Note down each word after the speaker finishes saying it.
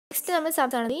Next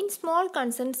നമ്മൾ in small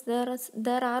concerns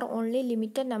there are only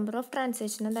limited number of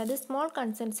transaction. അതായത് small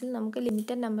കൺസേൺസിൽ നമുക്ക്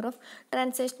limited number of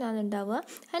transaction ആണ് ഉണ്ടാവുക.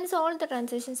 And all the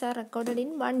transactions are recorded in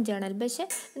one journal. പക്ഷേ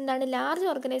എന്താണ്, large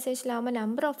ഓർഗനൈസേഷനിലാകുമ്പോൾ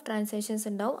number of transactions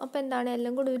ഉണ്ടാവും. അപ്പോൾ എന്താണ്,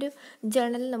 എല്ലാം കൂടി ഒരു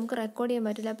ജേണലിൽ നമുക്ക് റെക്കോർഡ് ചെയ്യാൻ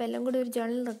പറ്റില്ല. അപ്പോൾ എല്ലാം കൂടി ഒരു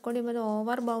ജേണലിൽ റെക്കോർഡ് ചെയ്യുമ്പോൾ അത്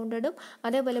ഓവർ ബൗണ്ടഡും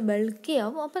അതേപോലെ ബൾക്കി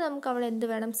ആവും. അപ്പോൾ നമുക്ക് അവിടെ എന്ത്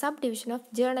വേണം, സബ് ഡിവിഷൻ ഓഫ്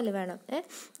ജേണൽ വേണം.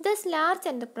 Thus large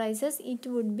enterprises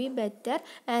it would be better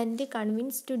and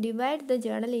convince to divide the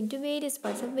journal in to various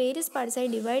parts. Various പാർട്സായി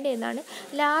divide ചെയ്യുന്നതാണ്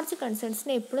ലാർജ്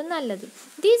കൺസേൺസിന് എപ്പോഴും നല്ലത്.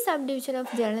 ദി സബ് ഡിവിഷൻ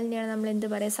ഓഫ് ജേണലിനെയാണ് നമ്മൾ എന്ത്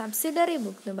പറയുക, സബ്സിഡറി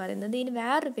ബുക്ക് എന്ന് പറയുന്നത്. ഇതിന്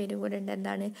വേറൊരു പേരും കൂടെ ഉണ്ട്,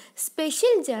 എന്താണ്,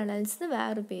 സ്പെഷ്യൽ ജേണൽസ് എന്ന്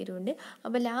വേറൊരു പേരുണ്ട്.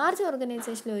 അപ്പോൾ ലാർജ്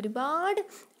ഓർഗനൈസേഷനിൽ ഒരുപാട്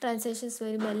ട്രാൻസാക്ഷൻസ്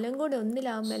വരുമ്പോൾ എല്ലാം കൂടി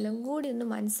ഒന്നിലാവുമ്പോൾ എല്ലാം കൂടി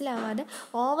ഒന്നും മനസ്സിലാവാതെ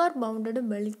ഓവർ ബൗണ്ടഡും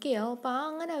ബൾക്കിയാവും. അപ്പോൾ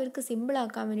അങ്ങനെ അവർക്ക്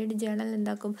സിമ്പിളാക്കാൻ വേണ്ടിയിട്ട് ജേണൽ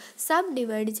എന്താക്കും, സബ്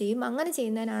ഡിവൈഡ് ചെയ്യും. അങ്ങനെ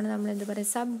ചെയ്യുന്നതിനാണ് നമ്മൾ എന്ത്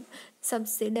പറയുക,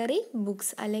 സബ്സിഡറി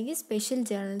ബുക്സ് അല്ലെങ്കിൽ സ്പെഷ്യൽ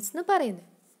ജേണൽസ് എന്ന് പറയുന്നത്.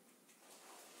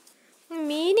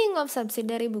 മീനിങ് ഓഫ്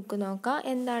സബ്സിഡറി ബുക്ക് നോക്കാം.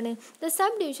 എന്താണ്, the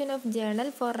sub division of journal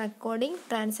four recording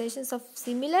transactions of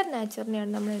similar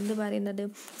നാച്ചുറിനെയാണ് നമ്മൾ എന്ത് പറയുന്നത്,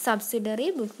 സബ്സിഡറി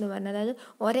ബുക്ക് എന്ന് പറയുന്നത്. അതായത്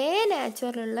ഒരേ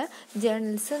നാച്ചുറിലുള്ള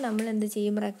ജേണൽസ് നമ്മൾ എന്ത്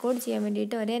ചെയ്യും, റെക്കോർഡ് ചെയ്യാൻ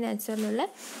വേണ്ടിയിട്ട്, ഒരേ നാച്ചുറിലുള്ള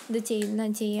ഇത്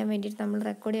ചെയ്യാൻ വേണ്ടിയിട്ട് നമ്മൾ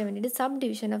റെക്കോർഡ് ചെയ്യാൻ വേണ്ടിയിട്ട് സബ്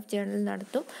ഡിവിഷൻ ഓഫ് ജേണൽ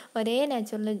നടത്തും. ഒരേ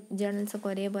നാച്ചുറൽ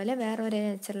ജേണൽസൊക്കെ ഒരേപോലെ, വേറെ ഒരേ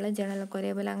നാച്ചുറൽ ജേണലൊക്കെ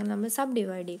ഒരേപോലെ, അങ്ങനെ നമ്മൾ സബ്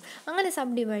ഡിവൈഡ് ചെയ്യും. അങ്ങനെ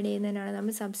സബ് ഡിവൈഡ് ചെയ്യുന്നതിനാണ്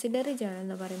നമ്മൾ സബ്സിഡറി ജേണൽ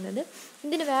എന്ന് പറയുന്നത്.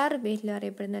 ഇതിന് വേറൊരു പേരിൽ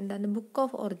അറിയപ്പെടുന്നത് എന്താണ്, ബുക്ക്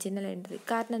ഓഫ് ഒറിജിനൽ എൻട്രി.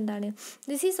 കാരണം എന്താണ്,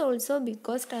 this is also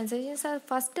because transactions are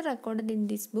first recorded in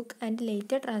this book and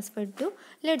later transferred to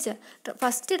ledger.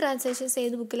 First transactions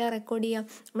ഏത് ബുക്കിലാണ് റെക്കോർഡ്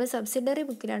ചെയ്യുക, നമ്മൾ സബ്സിഡറി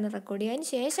ബുക്കിലാണ് റെക്കോർഡ് ചെയ്യുക. അതിന്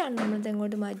ശേഷമാണ് നമ്മളത്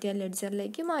എങ്ങോട്ട് മാറ്റുക,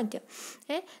 ലെഡ്ജറിലേക്ക്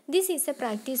മാറ്റുക. This is A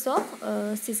practice of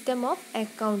system of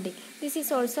accounting. This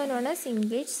is also known as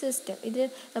English system. ഇത്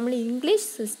നമ്മൾ ഇംഗ്ലീഷ്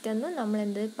സിസ്റ്റം എന്ന്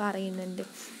നമ്മളെന്ത് പറയുന്നുണ്ട്.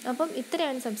 അപ്പം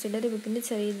ഇത്രയാണ് സബ്സിഡറി ബുക്കിൻ്റെ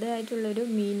ചെറിയതായിട്ടുള്ളൊരു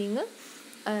മീനിങ്.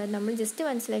 നമ്മൾ ജസ്റ്റ്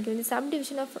മനസ്സിലാക്കി വേണ്ടി sub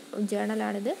division of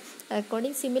ജേണലാണിത്.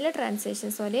 Recording similar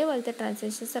transactions, ഒരേപോലത്തെ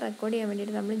ട്രാൻസാക്ഷൻസ് റെക്കോർഡ് ചെയ്യാൻ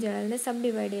വേണ്ടിയിട്ട് നമ്മൾ ജേണലിനെ സബ്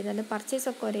ഡിവൈഡ് ചെയ്യുന്നുണ്ട്.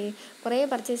 പർച്ചേസൊക്കെ കുറേ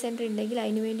പർച്ചേസ് സെൻറ്റർ ഉണ്ടെങ്കിൽ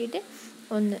അതിന് വേണ്ടിയിട്ട്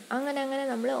ഒന്ന്, അങ്ങനെ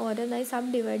നമ്മൾ ഓരോന്നായി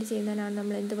സബ് ഡിവൈഡ് ചെയ്യുന്നതിനാണ്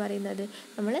നമ്മൾ എന്ത് പറയുന്നത്,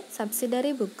 നമ്മൾ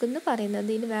സബ്സിഡറി ബുക്ക് എന്ന് പറയുന്നത്.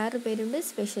 ഇതിന് വേറൊരു പേരുണ്ട്,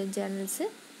 സ്പെഷ്യൽ ജേണൽസ്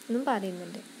എന്നും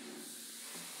പറയുന്നുണ്ട്.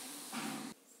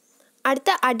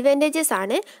 അടുത്ത അഡ്വാൻറ്റേജസ്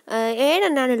ആണ്, 7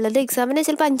 എണ്ണമാണ് ഉള്ളത്. എക്സാമിന്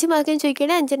ചിലപ്പോൾ 5 മാർക്കിന്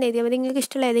ചോദിക്കുകയാണെങ്കിൽ 5 എണ്ണം എഴുതിയാൽ മതി. നിങ്ങൾക്ക്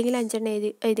ഇഷ്ടമുള്ള ഏതെങ്കിലും 5 എണ്ണം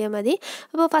എഴുതിയാൽ മതി.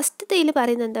 അപ്പോൾ ഫസ്റ്റത്തെ ഇതിൽ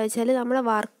പറയുന്നത് എന്താ വെച്ചാൽ, നമ്മളെ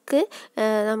വർക്ക്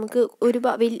നമുക്ക്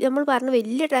നമ്മൾ പറഞ്ഞ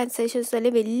വലിയ ട്രാൻസാക്ഷൻസ്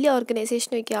അല്ലെങ്കിൽ വലിയ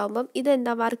ഓർഗനൈസേഷനൊക്കെ ആകുമ്പം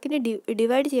ഇതെന്താ, വർക്കിനെ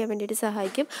ഡിവൈഡ് ചെയ്യാൻ വേണ്ടിയിട്ട്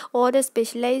സഹായിക്കും. ഓരോ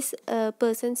സ്പെഷ്യലൈസ്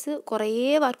പേഴ്സൺസ് കുറേ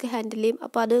വർക്ക് ഹാൻഡിൽ ചെയ്യും.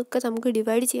 അപ്പോൾ അതൊക്കെ നമുക്ക്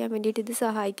ഡിവൈഡ് ചെയ്യാൻ വേണ്ടിയിട്ട് ഇത്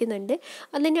സഹായിക്കുന്നുണ്ട്.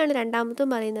 അത് തന്നെയാണ് രണ്ടാമത്തും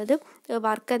പറയുന്നത്,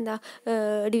 വർക്ക് എന്താ,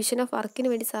 ഡിവിഷൻ ഓഫ് വർക്കിന്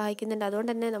വേണ്ടി സഹായിക്കുന്നുണ്ട്.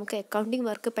 അതുകൊണ്ട് തന്നെ നമുക്ക് അക്കൗണ്ടിങ്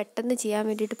വർക്ക് പെട്ടെന്ന് ചെയ്യാൻ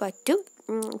വേണ്ടിയിട്ട് പറ്റും.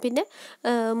 പിന്നെ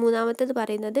മൂന്നാമത്തേത്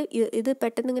പറയുന്നത്, ഇത്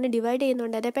പെട്ടെന്ന് ഇങ്ങനെ ഡിവൈഡ്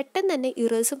ചെയ്യുന്നതുകൊണ്ട് തന്നെ പെട്ടെന്ന് തന്നെ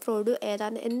ഇറേഴ്സും ഫ്രോഡും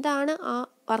എന്താണ് ആ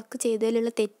വർക്ക്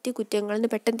ചെയ്തതിലുള്ള കുറ്റങ്ങളെന്ന്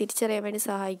പെട്ടെന്ന് തിരിച്ചറിയാൻ വേണ്ടി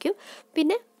സഹായിക്കും.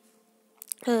 പിന്നെ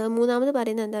മൂന്നാമത്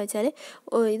പറയുന്നത് എന്താ വെച്ചാൽ,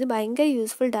 ഇത് ഭയങ്കര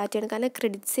യൂസ്ഫുൾ ഡാറ്റയാണ്. കാരണം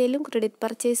ക്രെഡിറ്റ് സെയിലും ക്രെഡിറ്റ്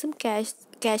പർച്ചേസും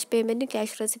ക്യാഷ് പേയ്മെൻറ്റും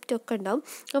ക്യാഷ് റെസിപ്റ്റും ഒക്കെ ഉണ്ടാവും.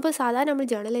 അപ്പോൾ സാധാരണ നമ്മൾ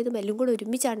ജേണൽ എഴുതുമ്പോൾ എല്ലാം കൂടെ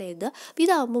ഒരുമിച്ചാണ് എഴുതുക. അപ്പോൾ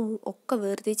ഇതാകുമ്പോൾ ഒക്കെ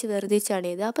വേർതിരിച്ചാണ്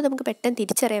എഴുതുക. അപ്പോൾ നമുക്ക് പെട്ടെന്ന്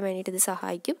തിരിച്ചറിയാൻ വേണ്ടിയിട്ട് ഇത്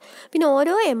സഹായിക്കും. പിന്നെ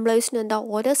ഓരോ എംപ്ലോയീസിനും എന്താ,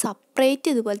 ഓരോ സെപ്പറേറ്റ്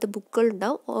ഇതുപോലത്തെ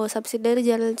ബുക്കുകളുണ്ടാവും. സബ്സിഡറി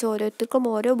ജേണൽസ്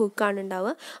ഓരോരുത്തർക്കും ഓരോ ബുക്കാണ്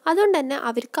ഉണ്ടാവുക. അതുകൊണ്ട് തന്നെ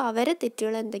അവർക്ക് അവരെ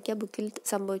തെറ്റുകൾ എന്തൊക്കെയാണ് ബുക്കിൽ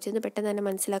സംഭവിച്ചതെന്ന് പെട്ടെന്ന് തന്നെ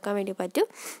മനസ്സിലാക്കാൻ വേണ്ടി പറ്റും.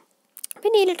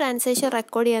 പിന്നെ ഇതിൽ ട്രാൻസാക്ഷൻ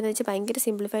റെക്കോർഡ് ചെയ്യാന്ന് വെച്ചാൽ ഭയങ്കര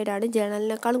സിംപ്ലിഫൈഡ് ആണ്,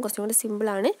 ജേണലിനേക്കാളും കുറച്ചും കൂടി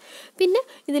സിമ്പിളാണ്. പിന്നെ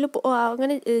ഇതിൽ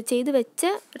അങ്ങനെ ചെയ്ത് വെച്ച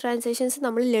ട്രാൻസാക്ഷൻസ്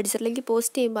നമ്മൾ ലെഡ്ജറിലേക്ക്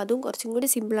പോസ്റ്റ് ചെയ്യുമ്പോൾ അതും കുറച്ചും കൂടി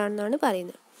സിമ്പിളാണെന്നാണ്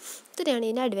പറയുന്നത്. ഇത്രയാണ്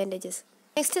ഇതിൻ്റെ അഡ്വാൻറ്റേജസ്.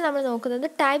 നെക്സ്റ്റ് നമ്മൾ നോക്കുന്നത്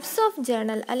ടൈപ്സ് ഓഫ്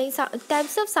ജേണൽ അല്ലെങ്കിൽ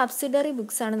ടൈപ്സ് ഓഫ് സബ്സിഡറി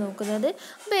ബുക്സ് ആണ് നോക്കുന്നത്.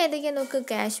 അപ്പോൾ ഏതൊക്കെയാണ് നോക്ക്,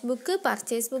 cash book,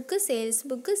 purchase book, sales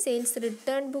book, sales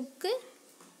return book,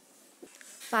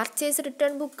 purchase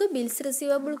return book, bills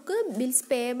receivable book, bills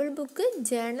payable book,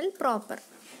 journal proper.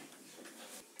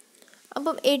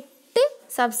 അപ്പം 8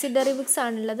 സബ്സിഡറി ബുക്സ്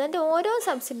ആണുള്ളത്. അതിൻ്റെ ഓരോ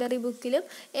സബ്സിഡറി ബുക്കിലും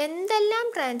എന്തെല്ലാം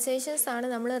ട്രാൻസാക്ഷൻസ് ആണ്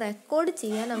നമ്മൾ റെക്കോർഡ്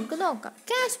ചെയ്യാൻ നമുക്ക് നോക്കാം.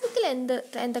 ക്യാഷ് ബുക്കിൽ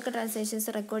എന്തൊക്കെ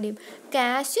ട്രാൻസാക്ഷൻസ് റെക്കോർഡ് ചെയ്യും,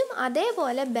 ക്യാഷും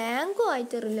അതേപോലെ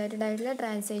ബാങ്കുമായിട്ട് റിലേറ്റഡ് ആയിട്ടുള്ള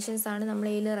ട്രാൻസാക്ഷൻസ് ആണ് നമ്മൾ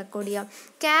ഇതിൽ റെക്കോർഡ് ചെയ്യുക.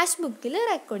 ക്യാഷ് ബുക്കിൽ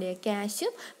റെക്കോർഡ് ചെയ്യുക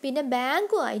ബുക്കിൽ പിന്നെ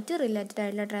ബാങ്കുമായിട്ട് റിലേറ്റഡ്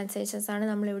ആയിട്ടുള്ള ട്രാൻസാക്ഷൻസ് ആണ്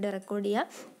നമ്മളിവിടെ റെക്കോർഡ്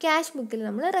ചെയ്യുക. ക്യാഷ് ബുക്കിൽ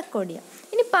നമ്മൾ റെക്കോർഡ് ചെയ്യുക.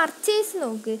 ഇനി പർച്ചേസ്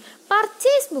നോക്ക്,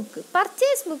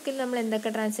 പർച്ചേസ് ബുക്കിൽ നമ്മൾ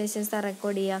എന്തൊക്കെ ട്രാൻസാക്ഷൻസാണ്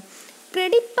റെക്കോർഡ് ചെയ്യുക,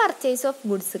 credit purchase of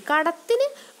goods, കടത്തിന്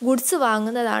goods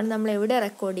വാങ്ങുന്നതാണ് നമ്മൾ എവിടെ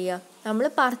റെക്കോർഡ് ചെയ്യുക, നമ്മൾ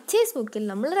പർച്ചേസ് ബുക്കിൽ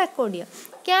നമ്മൾ റെക്കോർഡ്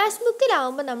ചെയ്യുക. ക്യാഷ്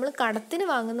ബുക്കിലാവുമ്പോൾ നമ്മൾ കടത്തിന്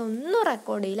വാങ്ങുന്ന ഒന്നും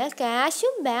റെക്കോർഡ് ചെയ്യില്ല.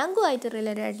 ക്യാഷും ബാങ്കുമായിട്ട്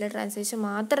റിലേറ്റഡ് ആയിട്ടുള്ള ട്രാൻസാക്ഷൻ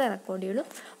മാത്രമേ റെക്കോർഡ് ചെയ്യുള്ളൂ.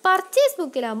 പർച്ചേസ്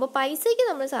ബുക്കിലാവുമ്പോൾ പൈസയ്ക്ക്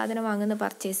നമ്മൾ സാധനം വാങ്ങുന്ന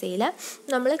പർച്ചേസ് ചെയ്യില്ല.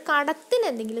 നമ്മൾ കടത്തിന്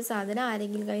എന്തെങ്കിലും സാധനം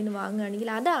ആരെങ്കിലും കയ്യിൽ നിന്ന്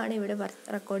വാങ്ങുകയാണെങ്കിൽ അതാണ് ഇവിടെ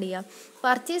റെക്കോർഡ് ചെയ്യുക,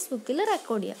 പർച്ചേസ് ബുക്കിൽ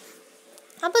റെക്കോർഡ് ചെയ്യുക.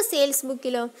 അപ്പോൾ സെയിൽസ്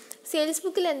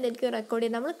ബുക്കിൽ എന്തായിരിക്കും റെക്കോർഡ്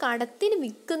ചെയ്യുക? നമ്മൾ കടത്തിന്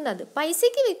വിൽക്കുന്നത്,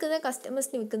 പൈസയ്ക്ക് വിൽക്കുന്നത്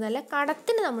കസ്റ്റമേഴ്സിന് വിൽക്കുന്നതല്ല,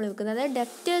 കടത്തിന് നമ്മൾ വിൽക്കുന്നത്, അതായത്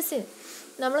ഡെപ്റ്റേഴ്സിന്.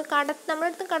 നമ്മുടെ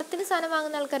അടുത്ത് കടത്തിന് സാധനം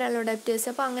വാങ്ങുന്ന ആൾക്കാരല്ലോ ഡെപ്റ്റേഴ്സ്.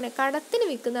 അപ്പോൾ അങ്ങനെ കടത്തിന്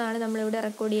വിൽക്കുന്നതാണ് നമ്മളിവിടെ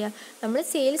റെക്കോർഡ് ചെയ്യുക, നമ്മൾ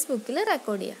സെയിൽസ് ബുക്കിൽ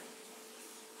റെക്കോർഡ് ചെയ്യുക.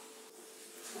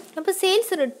 അപ്പോൾ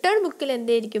സെയിൽസ് റിട്ടേൺ ബുക്കിൽ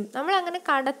എന്തായിരിക്കും? നമ്മൾ അങ്ങനെ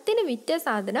കടത്തിന് വിറ്റ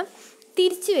സാധനം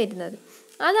തിരിച്ചു വരുന്നത്,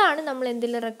 അതാണ് നമ്മൾ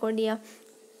എന്തിൽ റെക്കോർഡ് ചെയ്യുക?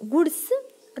 Goods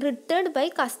returned by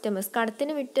customers.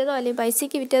 കടത്തിന് വിറ്റതോ അല്ലെങ്കിൽ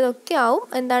പൈസയ്ക്ക് വിറ്റതോ ഒക്കെ ആവും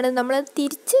എന്താണ് നമ്മളത്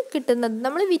തിരിച്ച് കിട്ടുന്നത്.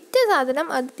 നമ്മൾ വിറ്റ സാധനം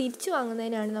അത് തിരിച്ചു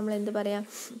വാങ്ങുന്നതിനാണ് നമ്മൾ എന്ത് പറയുക?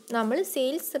 നമ്മൾ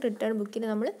സെയിൽസ് റിട്ടേൺ ബുക്കിൽ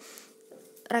നമ്മൾ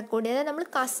റെക്കോർഡ് ചെയ്യുക. നമ്മൾ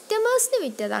കസ്റ്റമേഴ്സിന്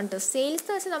വിറ്റതാണ് കേട്ടോ. സെയിൽസ്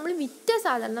എന്ന് വെച്ചാൽ നമ്മൾ വിറ്റ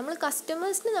സാധനം നമ്മൾ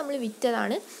കസ്റ്റമേഴ്സിന് നമ്മൾ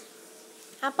വിറ്റതാണ്.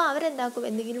 അപ്പോൾ അവരെന്താക്കും?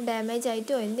 എന്തെങ്കിലും ഡാമേജ്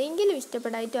ആയിട്ടോ എന്തെങ്കിലും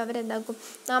ഇഷ്ടപ്പെടായിട്ടോ അവരെന്താക്കും?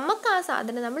 നമുക്ക് ആ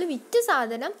സാധനം, നമ്മൾ വിറ്റ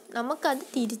സാധനം നമുക്കത്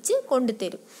തിരിച്ച്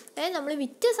കൊണ്ടുതരും. നമ്മൾ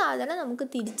വിറ്റ സാധനം നമുക്ക്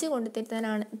തിരിച്ച്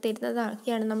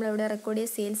തരുന്നതൊക്കെയാണ് നമ്മളിവിടെ റെക്കോർഡ്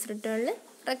ചെയ്യുക, സെയിൽസ് റിട്ടേണിൽ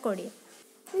റെക്കോർഡ് ചെയ്യുക.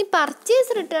 ഇനി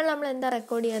പർച്ചേസ് റിട്ടേൺ നമ്മൾ എന്താ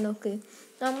റെക്കോർഡ് ചെയ്യാൻ നോക്ക്?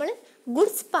 നമ്മൾ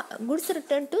goods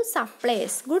return to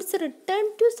suppliers. Goods return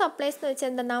to suppliers എന്ന്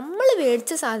വെച്ചാൽ എന്താ? നമ്മൾ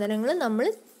മേടിച്ച സാധനങ്ങൾ നമ്മൾ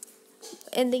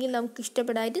എന്തെങ്കിലും നമുക്ക്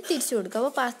ഇഷ്ടപ്പെടായിട്ട് തിരിച്ചു കൊടുക്കുക.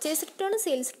 അപ്പോൾ പർച്ചേസ് റിട്ടേൺ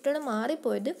സെയിൽസ് റിട്ടേൺ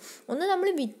മാറിപ്പോയത്, ഒന്ന് നമ്മൾ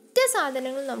വിറ്റ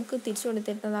സാധനങ്ങൾ നമുക്ക് തിരിച്ചു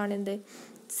കൊടുത്തിരുന്നതാണ് എന്ത്?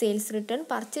 Sales return.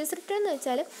 പർച്ചേസ് റിട്ടേൺ എന്ന്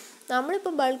വെച്ചാൽ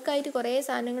നമ്മളിപ്പോൾ ബൾക്കായിട്ട് കുറേ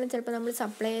സാധനങ്ങൾ ചിലപ്പോൾ നമ്മൾ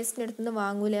സപ്ലയേഴ്സിൻ്റെ അടുത്ത് നിന്ന്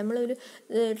വാങ്ങൂലേ. നമ്മളൊരു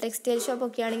ടെക്സ്റ്റൈൽ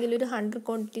ഷോപ്പൊക്കെ ആണെങ്കിൽ ഒരു 100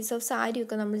 ക്വാണ്ടിറ്റീസ് ഓഫ്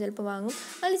സാരിയൊക്കെ നമ്മൾ ചിലപ്പോൾ വാങ്ങും.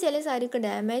 അതിൽ ചില സാരിയൊക്കെ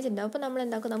ഡാമേജ് ഉണ്ടാവും. അപ്പോൾ നമ്മൾ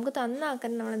എന്താക്കും? നമുക്ക് തന്ന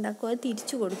ആക്കാൻ നമ്മൾ എന്താക്കും? അത്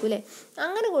തിരിച്ചു കൊടുക്കൂലേ.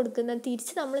 അങ്ങനെ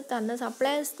തിരിച്ച് നമ്മൾ തന്ന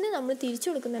സപ്ലയേഴ്സിന് നമ്മൾ തിരിച്ചു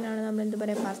കൊടുക്കുന്നതിനാണ് നമ്മൾ എന്ത്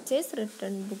പറയുക? പർച്ചേസ്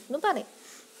റിട്ടേൺ ബുക്ക് എന്ന് പറയും.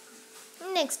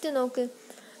 നെക്സ്റ്റ് നോക്ക്,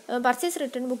 പർച്ചേസ്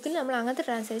റിട്ടേൺ ബുക്കിൽ നമ്മൾ അങ്ങനത്തെ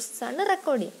ട്രാൻസാക്ഷൻസ് ആണ്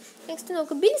റെക്കോർഡ് ചെയ്യുക. നെക്സ്റ്റ്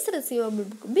നോക്ക്, bills receivable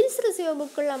book. Bills receivable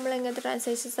ബുക്കിൽ നമ്മൾ എങ്ങനത്തെ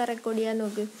ട്രാൻസാക്ഷൻസ് റെക്കോർഡ് ചെയ്യാൻ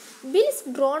നോക്ക്? Bills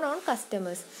drone on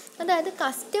customers. അതായത്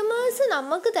കസ്റ്റമേഴ്സ്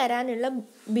നമുക്ക് തരാനുള്ള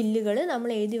ബില്ലുകൾ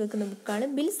നമ്മൾ എഴുതി വെക്കുന്ന ബുക്കാണ്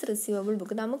ബിൽസ് റിസീവബിൾ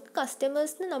ബുക്ക്. നമുക്ക്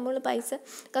കസ്റ്റമേഴ്സ്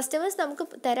നമുക്ക്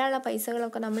തരാനുള്ള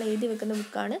പൈസകളൊക്കെ നമ്മൾ എഴുതി വെക്കുന്ന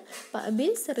ബുക്കാണ്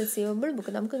ബിൽസ് റിസീവബിൾ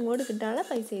ബുക്ക്. നമുക്ക് ഇങ്ങോട്ട് കിട്ടാനുള്ള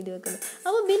പൈസ എഴുതി വെക്കുന്നത്.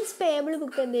 അപ്പോൾ ബിൽസ് പേയബിൾ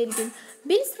ബുക്ക് എന്തായിരിക്കും?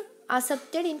 Bills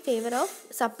accepted in favour of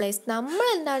supplies.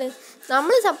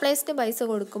 നമ്മൾ സപ്ലൈസിന് പൈസ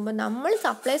കൊടുക്കുമ്പോൾ നമ്മൾ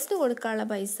സപ്ലൈസിന് കൊടുക്കാനുള്ള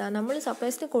പൈസ, നമ്മൾ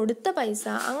സപ്ലൈസിന് കൊടുത്ത പൈസ,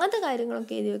 അങ്ങനത്തെ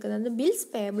കാര്യങ്ങളൊക്കെ എഴുതി വെക്കുന്നത് ബിൽസ്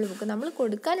പേയബിൾ ബുക്ക്. നമ്മൾ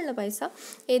കൊടുക്കാനുള്ള പൈസ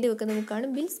എഴുതി വെക്കുന്ന ബുക്കാണ്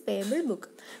ബിൽസ് പേയബിൾ ബുക്ക്.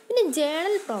 പിന്നെ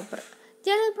ജേണൽ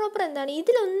പ്രോപ്പർ എന്താണ്?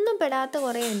 ഇതിലൊന്നും പെടാത്ത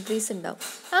കുറേ എൻട്രീസ് ഉണ്ടാവും.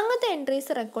 അങ്ങനത്തെ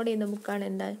എൻട്രീസ് റെക്കോർഡ് ചെയ്യുന്ന ബുക്കാണ്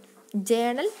എന്താ?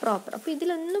 Journal proper. അപ്പോൾ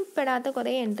ഇതിലൊന്നും പെടാത്ത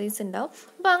കുറേ എൻട്രീസ് ഉണ്ടാവും.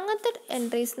 അപ്പോൾ അങ്ങനത്തെ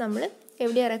എൻട്രീസ് നമ്മൾ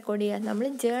എവിടെയാണ് റെക്കോർഡ് ചെയ്യുക? നമ്മൾ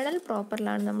ജേണൽ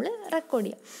പ്രോപ്പറിലാണ് നമ്മൾ റെക്കോർഡ്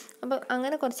ചെയ്യുക. അപ്പോൾ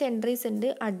അങ്ങനെ കുറച്ച് എൻട്രീസ് ഉണ്ട്.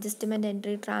 Adjustment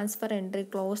entry, transfer entry,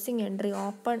 closing entry,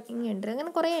 opening entry,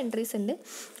 അങ്ങനെ കുറേ എൻട്രീസ് ഉണ്ട്.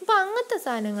 അപ്പോൾ അങ്ങനത്തെ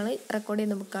സാധനങ്ങൾ റെക്കോർഡ്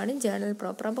ചെയ്യുന്ന ബുക്കാണ് ജേണൽ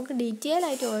പ്രോപ്പർ. അപ്പോൾ നമുക്ക് ഡീറ്റെയിൽ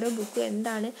ആയിട്ട് ഓരോ ബുക്കും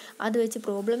എന്താണ്, അത് വെച്ച്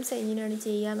പ്രോബ്ലംസ് എങ്ങനെയാണ്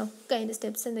ചെയ്യുക എന്നൊക്കെ അതിൻ്റെ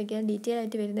സ്റ്റെപ്സ് എന്തൊക്കെയാണ് ഡീറ്റെയിൽ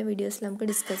ആയിട്ട് വരുന്ന വീഡിയോസിൽ നമുക്ക്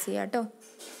ഡിസ്കസ് ചെയ്യാം കേട്ടോ.